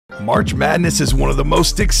March Madness is one of the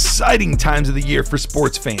most exciting times of the year for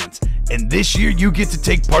sports fans, and this year you get to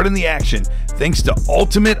take part in the action thanks to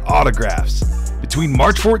Ultimate Autographs. Between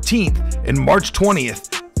March 14th and March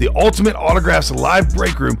 20th, the Ultimate Autographs Live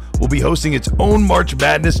Break Room will be hosting its own March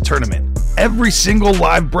Madness tournament. Every single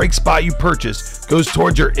live break spot you purchase goes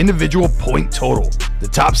towards your individual point total. The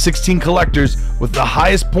top 16 collectors with the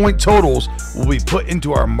highest point totals will be put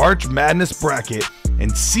into our March Madness bracket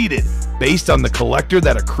and seeded based on the collector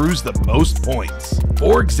that accrues the most points.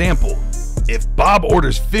 For example, if Bob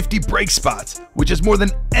orders 50 break spots, which is more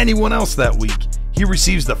than anyone else that week, he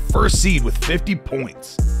receives the first seed with 50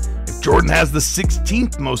 points. If Jordan has the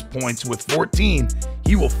 16th most points with 14,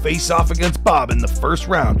 he will face off against Bob in the first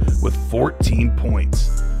round with 14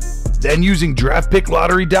 points. Then using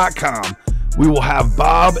DraftPickLottery.com, we will have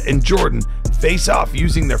Bob and Jordan face off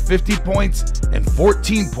using their 50 points and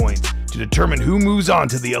 14 points to determine who moves on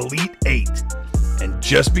to the Elite Eight. And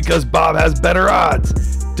just because Bob has better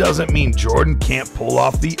odds doesn't mean Jordan can't pull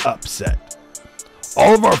off the upset.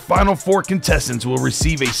 All of our Final Four contestants will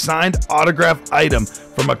receive a signed autograph item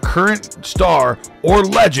from a current star or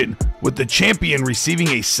legend, with the champion receiving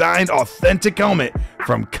a signed authentic helmet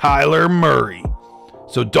from Kyler Murray.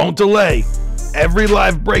 So don't delay. Every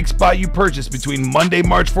live break spot you purchase between Monday,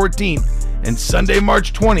 March 14th and Sunday,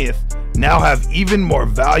 March 20th now have even more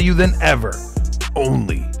value than ever.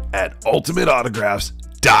 Only at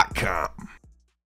UltimateAutographs.com.